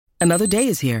Another day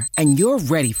is here, and you're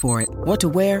ready for it. What to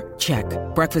wear? Check.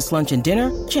 Breakfast, lunch, and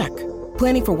dinner? Check.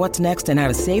 Planning for what's next and how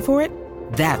to save for it?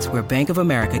 That's where Bank of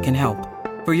America can help.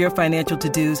 For your financial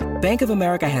to-dos, Bank of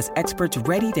America has experts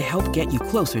ready to help get you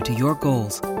closer to your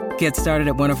goals. Get started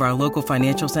at one of our local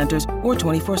financial centers or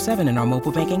 24/7 in our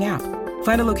mobile banking app.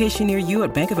 Find a location near you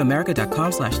at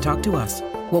bankofamerica.com/talktous.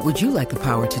 What would you like the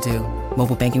power to do?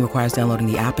 Mobile banking requires downloading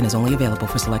the app and is only available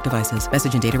for select devices.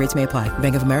 Message and data rates may apply.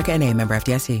 Bank of America NA, member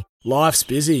FDIC. Life's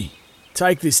busy.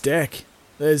 Take this deck.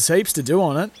 There's heaps to do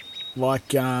on it,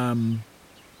 like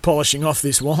polishing off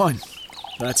this wine.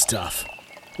 That's tough.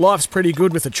 Life's pretty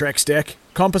good with a Trex deck.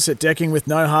 Composite decking with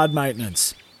no hard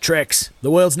maintenance. Trex,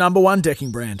 the world's #1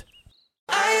 decking brand.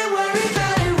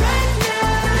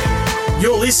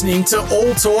 You're listening to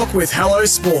All Talk with Hello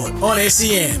Sport on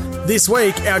SEN. This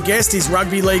week, our guest is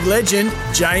rugby league legend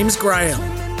James Graham.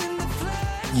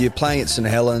 You're playing at St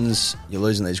Helens. You're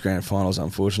losing these grand finals,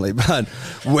 unfortunately. But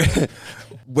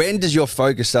when does your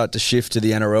focus start to shift to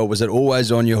the NRL? Was it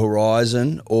always on your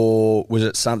horizon, or was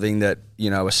it something that,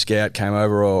 you know, a scout came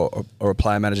over or a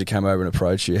player manager came over and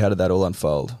approached you? How did that all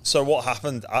unfold? So what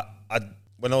happened?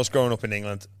 When I was growing up in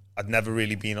England, I'd never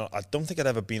really been on. I don't think I'd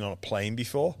ever been on a plane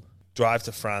before. Drive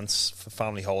to France for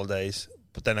family holidays,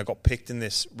 but then I got picked in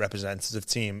this representative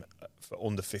team for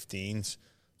under 15s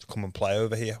to come and play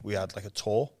over here. We had like a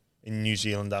tour in New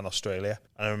Zealand and Australia,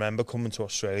 and I remember coming to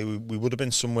Australia. We would have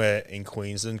been somewhere in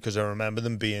Queensland, because I remember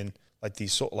them being like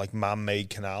these sort of like man-made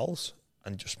canals,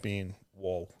 and just being,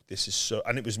 whoa, this is so.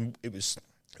 And it would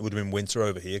have been winter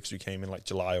over here because we came in like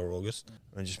July or August,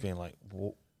 and just being like,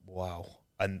 wow.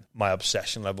 And my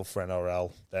obsession level for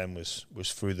NRL then was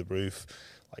through the roof.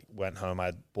 Like, went home, I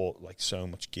had bought like so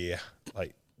much gear.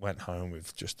 Like, went home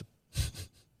with just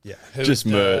yeah, just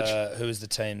merch. Who was the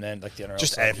team then? Like the NRL?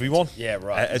 Just everyone. Yeah,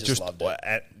 right. I just loved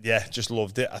it. Yeah, just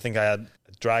loved it. I think I had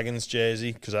a Dragons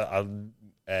jersey because I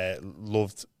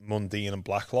loved Mundine and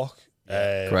Blacklock.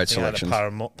 Great selections. I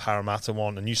had a Parramatta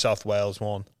one, a New South Wales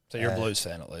one. So you're a Blues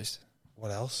fan at least. What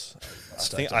else? I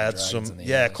think I had some.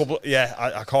 Yeah, a couple. Yeah,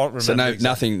 I can't remember. So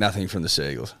nothing from the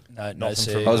Seagulls. No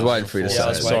Seagulls. I was waiting for you to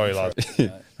say. Sorry, lad.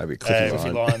 Maybe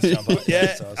Cliffy Lions jump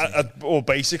up. Well,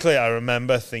 basically, I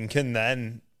remember thinking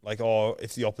then, like, oh,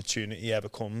 if the opportunity ever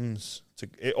comes to,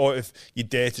 or if you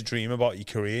dare to dream about your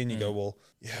career, and you go, well,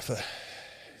 yeah, if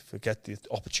I get the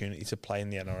opportunity to play in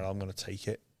the NRL, I'm going to take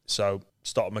it. So,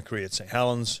 started my career at St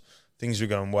Helens. Things were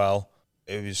going well.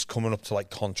 It was coming up to like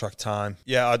contract time.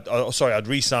 Yeah, I'd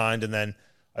re-signed, and then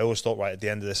I always thought, right, at the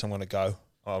end of this, I'm going to go.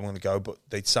 But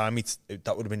they'd signed me.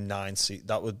 That would have been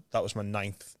that was my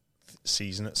 9th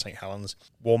season at St Helens.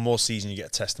 One more season, you get a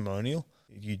testimonial.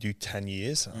 You do 10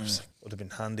 years. I was like, would have been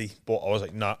handy, but I was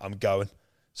like, no, I'm going.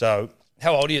 So,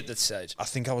 how old are you at that stage? I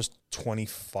think I was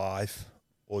 25.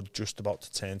 Or just about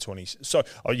to turn 20. So,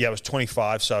 I was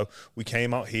 25. So we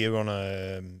came out here on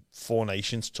a Four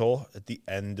Nations tour at the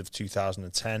end of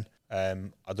 2010.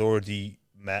 I'd already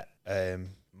met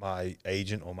my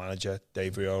agent or manager,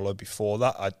 Dave Riolo, before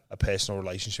that. I had a personal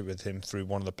relationship with him through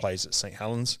one of the players at St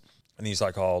Helens. And he's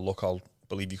like, oh, look, I'll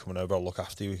believe you coming over. I'll look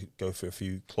after you. Go for a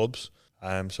few clubs.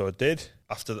 So I did.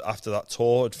 After that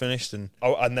tour had finished. And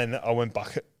then I went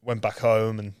back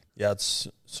home, and had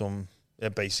some... Yeah,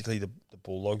 basically the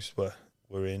Bulldogs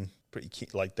were in pretty keen,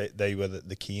 like they were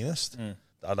the keenest.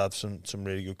 I'd had some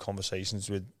really good conversations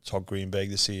with Todd Greenberg,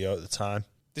 the CEO at the time.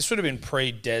 This would have been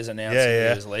pre-Des announcing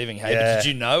he was leaving. Hey, but did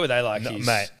you know? Were they like,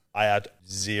 mate? I had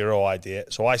zero idea.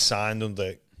 So I signed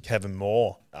under Kevin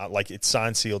Moore. Like, it's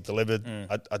signed, sealed, delivered.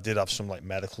 I did have some like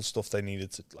medical stuff they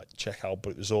needed to like check out,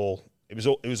 but it was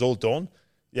all done.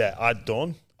 Yeah, I'd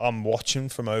done. I'm watching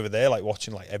from over there, like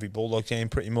watching like every Bulldog game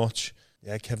pretty much.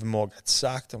 Yeah, Kevin Moore gets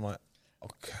sacked. I'm like,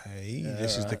 okay,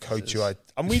 this is the coach who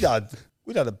and we'd had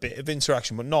a bit of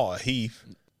interaction, but not a heap.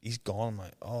 He's gone. I'm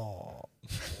like, oh,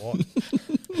 what?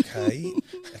 okay.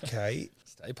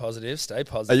 Stay positive.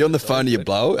 Are you on the phone to your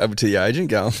blow over to your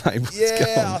agent going, mate, what's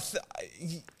going on?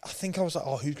 I think I was like,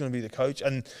 oh, who's going to be the coach?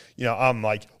 And, I'm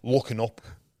like looking up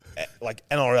like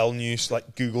NRL news,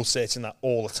 like Google searching that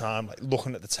all the time, like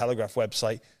looking at the Telegraph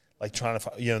website, like trying to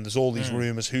find, there's all these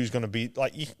rumours who's going to be,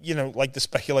 like, like the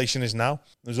speculation is now.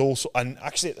 There's also, and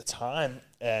actually at the time,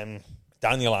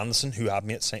 Daniel Anderson, who had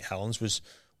me at St Helens, was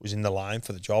in the line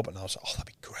for the job, and I was like, oh, that'd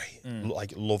be great.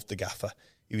 Like, loved the gaffer.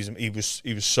 He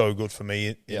was so good for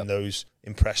me in those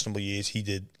impressionable years. He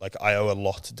did, like, I owe a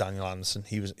lot to Daniel Anderson.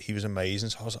 He was amazing.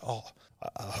 So I was like, oh,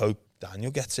 I hope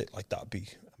Daniel gets it. Like, that'd be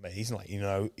amazing. Like,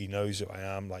 he knows who I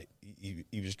am. Like, he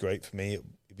was great for me.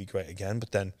 It'd be great again.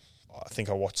 But then I think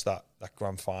I watched that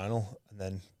grand final, and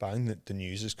then bang, the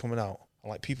news is coming out. And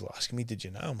like, people are asking me, did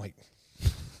you know? I'm like,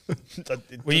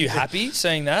 Were you happy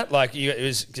seeing that? Like, it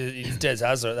was Des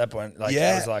Hasler at that point. Like,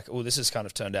 I was like, oh, this has kind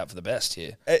of turned out for the best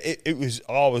here. It was.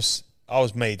 I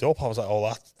was made up. I was like,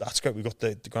 oh, that's great. We got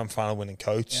the grand final winning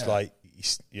coach. Yeah. Like,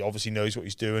 he obviously knows what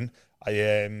he's doing.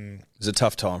 It was a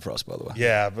tough time for us, by the way.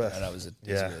 Yeah, but that was a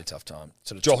really tough time.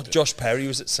 Sort of Josh Perry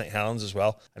was at St Helens as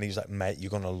well, and he was like, mate,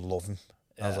 you're gonna love him.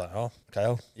 Yeah. I was like, oh, okay,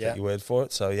 I'll take your word for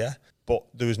it. So yeah. But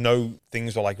there was no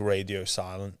things were like radio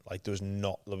silent. Like there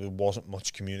wasn't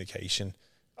much communication.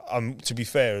 To be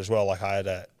fair as well, like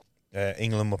I had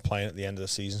England were playing at the end of the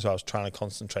season, so I was trying to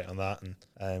concentrate on that.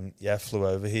 And flew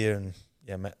over here and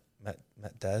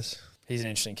met Des. He's an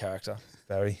interesting character.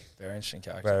 Very, very interesting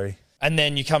character. Very. And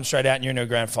then you come straight out and you're in a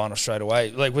grand final straight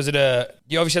away. Like, was it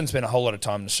you obviously hadn't spent a whole lot of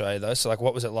time in Australia though. So like,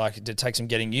 what was it like? Did it take some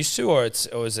getting used to, or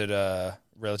was it a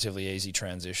relatively easy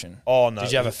transition? Oh no!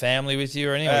 Did you have a family with you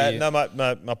or anything? No,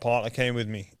 my partner came with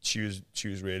me. She was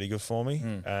really good for me.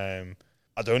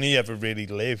 I'd only ever really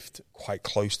lived quite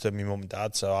close to my mum and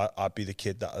dad, so I'd be the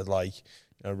kid that would like,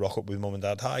 rock up with mum and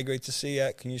dad. Hi, great to see you.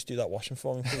 Can you just do that washing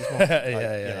for me, please,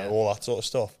 Mum? All that sort of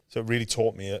stuff. So it really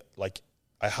taught me like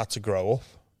I had to grow up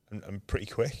and pretty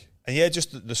quick. And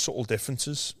just the subtle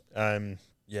differences. I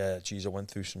went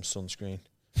through some sunscreen.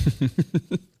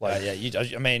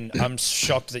 I mean, I'm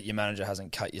shocked that your manager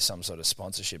hasn't cut you some sort of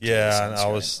sponsorship. Yeah, and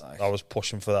I was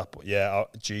pushing for that, but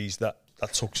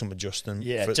that took some adjusting.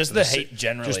 Yeah, just the heat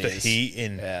generally. Just the heat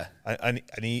in. Yeah, and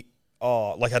he.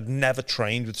 Oh, like I'd never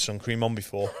trained with sun cream on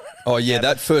before. Oh yeah,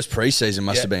 that first preseason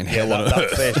must have been hell on earth. That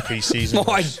first preseason.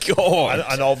 My God!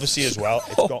 And obviously as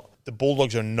well, the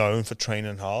Bulldogs are known for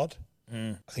training hard.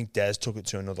 I think Des took it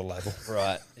to another level.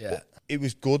 Right. Yeah. It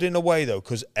was good in a way though,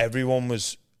 because everyone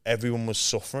was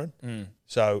suffering.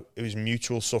 So it was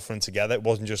mutual suffering together. It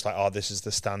wasn't just like, oh, this is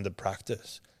the standard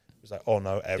practice. It was like, oh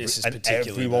no,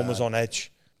 everyone was on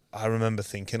edge. I remember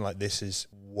thinking like, this is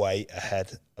way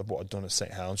ahead of what I'd done at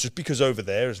St Helens, just because over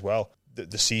there as well,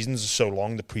 the seasons are so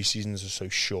long, the pre-seasons are so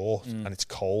short, and it's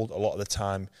cold. A lot of the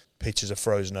time, pitches are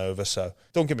frozen over. So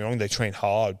don't get me wrong, they train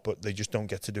hard, but they just don't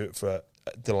get to do it for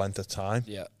the length of time.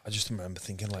 Yeah, I just remember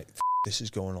thinking like, this is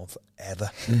going on forever.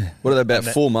 What are they, about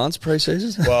 4 months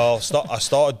pre-season? Well,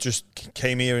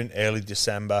 came here in early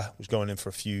December, was going in for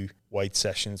a few weight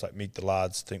sessions, like meet the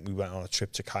lads. I think we went on a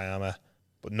trip to Kiama,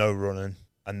 but no running.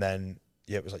 And then,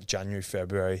 it was like January,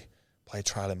 February, play a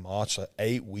trial in March, like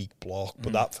 8-week block.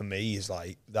 But that for me is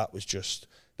like, that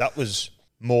was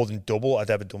more than double I'd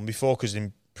ever done before. Because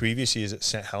in previous years at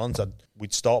St Helens,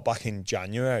 we'd start back in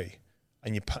January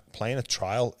and you're playing a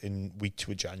trial in week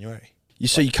 2 of January.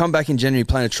 So you come back in January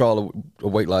playing a trial a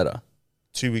week later?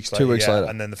 2 weeks later. 2 weeks later.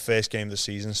 And then the first game of the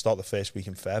season, start the first week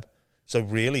in Feb. So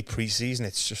really pre-season,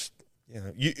 it's just...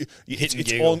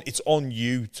 it's on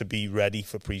you to be ready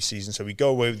for pre-season. So we go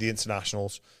away with the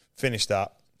internationals, finish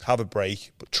that, have a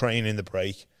break, but train in the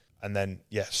break, and then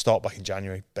start back in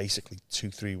January. Basically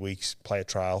 2-3 weeks, play a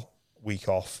trial, week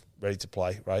off, ready to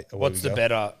play. Right. What's the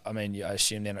better? I mean, I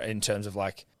assume then in terms of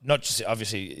like, not just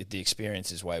obviously the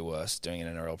experience is way worse doing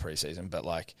an NRL preseason, but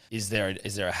like, is there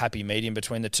a happy medium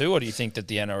between the two, or do you think that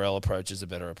the NRL approach is a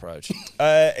better approach?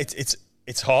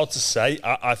 It's hard to say.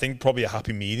 I think probably a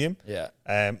happy medium. Yeah.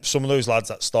 Some of those lads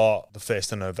that start the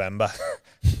 1st of November,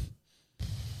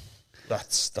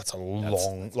 that's a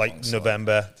long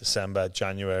November, December,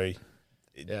 January.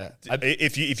 Yeah.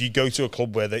 If you go to a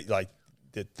club where they like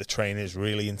the training is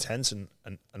really intense and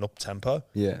up tempo,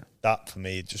 that for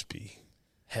me would just be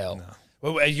hell. No.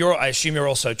 Well, I assume you're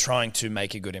also trying to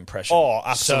make a good impression. Oh,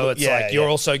 absolutely. So it's you're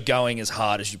also going as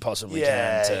hard as you possibly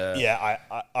can.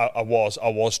 I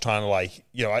was trying to like,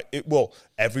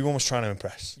 everyone was trying to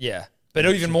impress. Yeah. But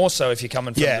even more so if you're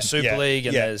coming from the Super League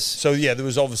and there's... So, there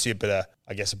was obviously a bit of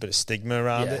stigma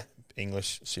around it.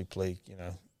 English Super League,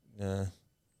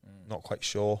 not quite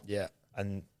sure. Yeah.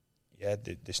 And,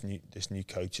 this new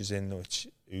coach is in,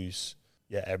 who's...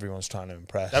 everyone's trying to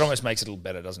impress. That almost makes it a little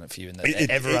better, doesn't it, for you?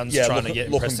 Everyone's trying to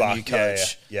impress the new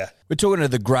coach. Yeah. We're talking to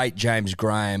the great James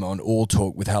Graham on All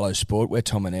Talk with Hello Sport. We're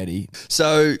Tom and Eddie.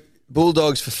 So,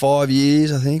 Bulldogs for 5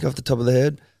 years, I think, off the top of the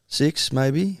head. 6,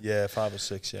 maybe? Yeah, 5 or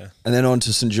 6, yeah. And then on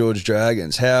to St George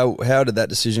Dragons. How did that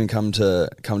decision come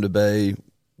to be?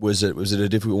 Was it a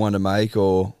difficult one to make,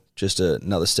 or just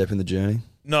another step in the journey?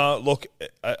 No, look,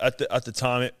 at the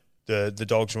time, the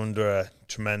Dogs were under a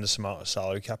tremendous amount of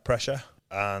salary cap pressure,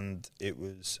 and it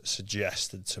was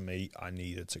suggested to me I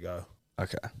needed to go.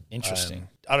 Okay. Interesting.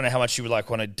 I don't know how much you would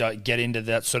want to get into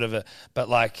that sort of but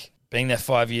like being there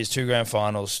 5 years, 2 grand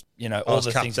finals, all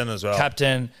the things. Captain as well.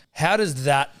 Captain. How does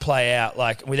that play out?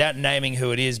 Like, without naming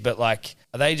who it is, but like,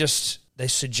 they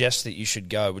suggest that you should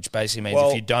go, which basically means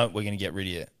if you don't, we're going to get rid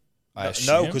of you.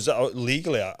 No, because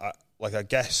legally, I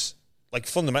guess, like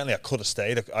fundamentally, I could have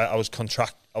stayed. I was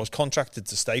contracted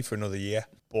to stay for another year,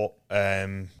 but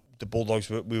the Bulldogs,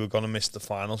 we were going to miss the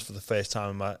finals for the first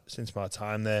time since my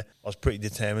time there. I was pretty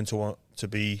determined to want to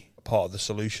be a part of the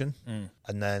solution,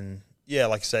 and then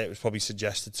like I say, it was probably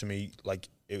suggested to me like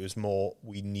it was more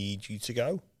we need you to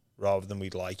go rather than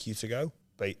we'd like you to go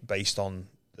based on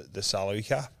the salary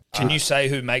cap. Can you say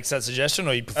who makes that suggestion,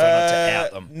 or you prefer not to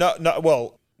out them?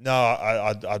 No,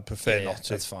 I'd prefer not to.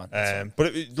 That's fine.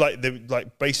 But it was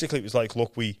basically it was like,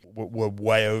 look, we're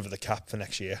way over the cap for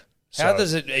next year. So, How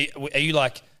does it? Are you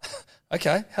like,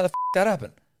 okay, how the that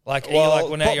happen? Like, are you like,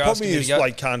 well, now you're asking me to go?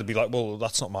 Like kind of be like, well,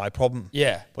 that's not my problem.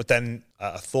 Yeah. But then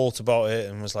I thought about it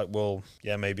and was like, well,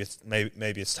 yeah, maybe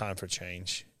it's time for a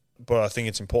change. But I think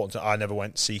it's important. I never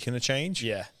went seeking a change.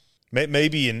 Yeah.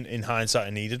 Maybe in hindsight, I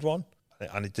needed one,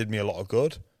 and it did me a lot of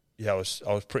good. Yeah, I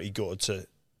was pretty good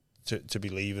to be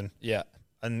leaving. Yeah.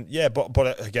 And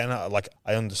but again,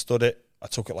 I understood it. I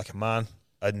took it like a man,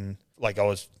 and like I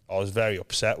was very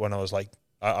upset when I was like,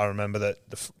 I remember that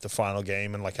the final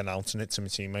game and like announcing it to my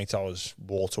teammates, I was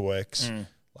waterworks.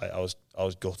 Like I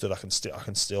was gutted. I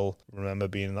can still remember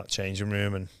being in that changing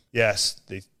room, and yes,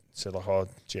 they said like, oh,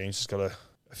 James has got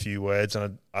a few words,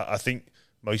 and I think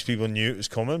most people knew it was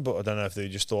coming, but I don't know if they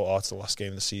just thought, oh, it's the last game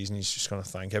of the season, he's just going to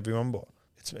thank everyone. But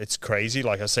it's crazy.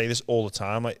 Like I say this all the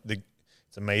time. Like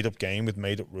it's a made up game with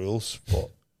made up rules,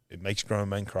 but it makes grown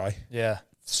men cry. Yeah.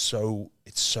 It's so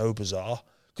bizarre.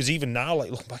 Because even now,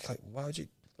 like looking back, like why would you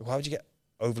get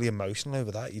overly emotional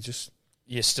over that?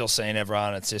 You're still seeing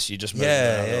everyone. It's just you just move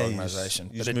around the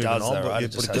organisation, but it does on, though,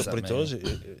 right? But it does.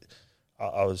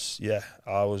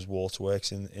 I was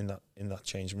waterworks in that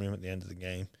changing room at the end of the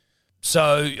game.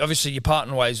 So obviously you're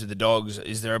parting ways with the Dogs.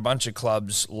 Is there a bunch of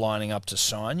clubs lining up to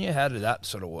sign you? How did that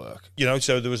sort of work?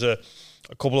 So there was a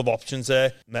couple of options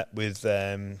there. Met with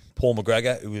Paul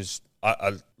McGregor, who was.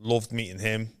 I loved meeting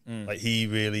him. Like he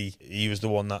was the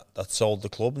one that sold the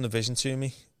club and the vision to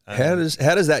me. How does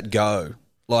that go?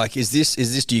 Like, is this?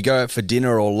 Do you go out for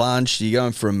dinner or lunch? Do you go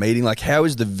in for a meeting? Like, how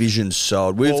is the vision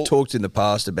sold? We've talked in the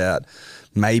past about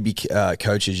maybe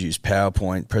coaches use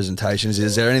PowerPoint presentations.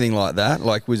 Is there anything like that?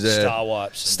 Like, was there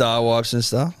star wipes and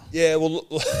stuff? Yeah. Well,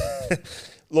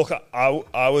 look,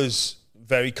 I was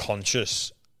very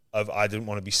conscious of I didn't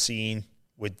want to be seen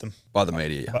with them by the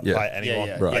media, by anyone.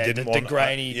 Yeah. Right. I didn't want the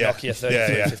grainy Nokia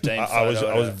 3315.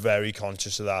 I was very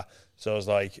conscious of that. So I was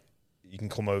like, you can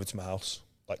come over to my house,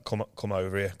 like come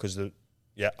over here, because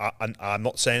I'm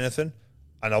not saying anything.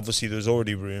 And obviously there's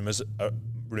already rumors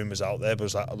out there, but I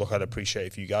was like, look, I'd appreciate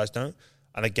if you guys don't.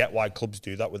 And I get why clubs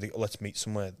do that. With let's meet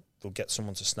somewhere, they'll get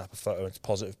someone to snap a photo. It's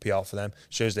positive PR for them.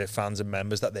 Shows their fans and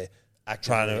members that they're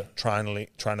trying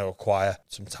to acquire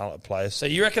some talented players. So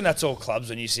you reckon that's all clubs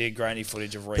when you see a grainy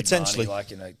footage of Reed Potentially. Marnie,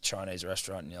 like in a Chinese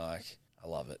restaurant, and you're like, I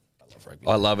love it. I love rugby.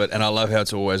 I love it, and I love how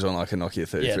it's always on like a Nokia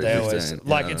 3315. Yeah, they always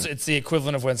like it's the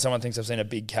equivalent of when someone thinks I've seen a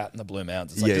big cat in the Blue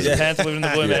Mountains. It's like, does a panther live in the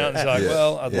Blue Mountains? You're like,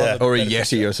 well, I'd love it. Or a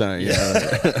Yeti or something.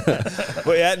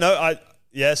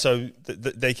 But so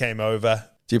they came over.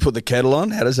 Do you put the kettle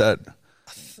on? How does that?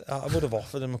 I would have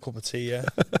offered them a cup of tea,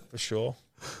 for sure.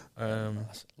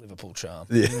 Liverpool charm.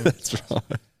 Yeah, that's right.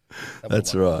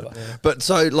 That's right. Yeah. But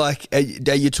so, like, are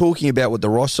you talking about what the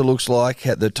roster looks like,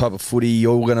 the type of footy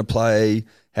you're going to play,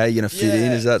 how you're going to fit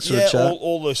in? Is that sort of chat?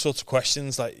 All those sorts of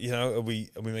questions. Like, are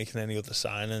we making any other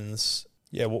signings?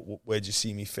 Yeah, where do you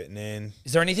see me fitting in?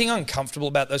 Is there anything uncomfortable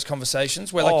about those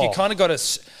conversations where, like, you kind of got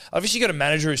obviously you got a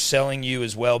manager who's selling you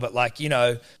as well, but like,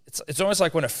 it's almost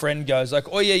like when a friend goes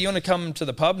like, oh yeah, you want to come to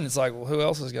the pub, and it's like, well, who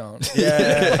else is going?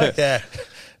 Yeah.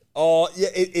 Oh yeah,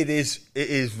 it is. It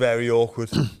is very awkward.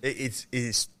 It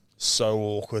is so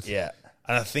awkward. Yeah,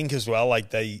 and I think as well,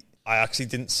 like I actually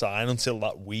didn't sign until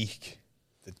that week.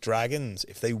 The Dragons,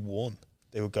 if they won,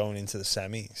 they were going into the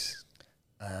semis.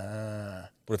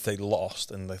 But if they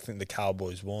lost and I think the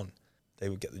Cowboys won, they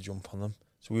would get the jump on them.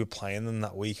 So we were playing them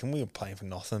that week, and we were playing for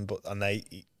nothing.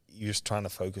 He was trying to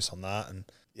focus on that, and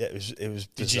yeah, it was.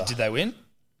 Bizarre. Did they win?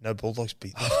 No, Bulldogs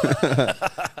beat them.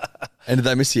 And did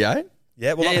they miss the 8?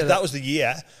 Yeah, well, that was the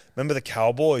year. Remember the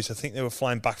Cowboys? I think they were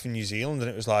flying back from New Zealand, and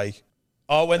it was like,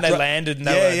 oh, when they landed, and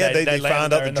they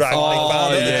found out the Dragons.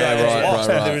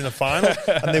 Right. They were in the final,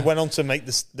 and they went on to make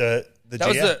the.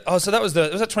 Was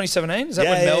that 2017? Is that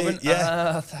when Melbourne?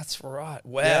 Yeah, that's right.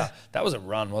 Wow, yeah. That was a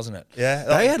run, wasn't it? Yeah,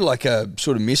 they had like a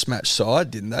sort of mismatched side,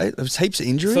 didn't they? There was heaps of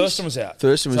injuries. Thurston was out.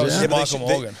 Yeah, Michael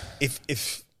Morgan.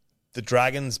 If the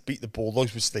Dragons beat the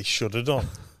Bulldogs, which they should have done,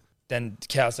 then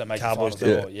Cows don't make Cowboys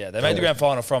the final. Yeah, they made the grand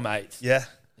final from 8th.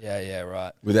 Yeah,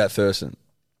 right. Without Thurston.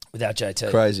 Without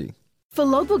JT. Crazy. For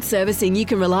logbook servicing you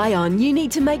can rely on, you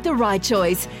need to make the right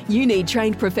choice. You need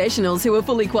trained professionals who are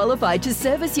fully qualified to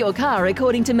service your car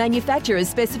according to manufacturer's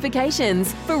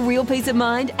specifications. For real peace of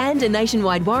mind and a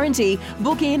nationwide warranty,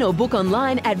 book in or book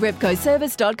online at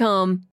repcoservice.com.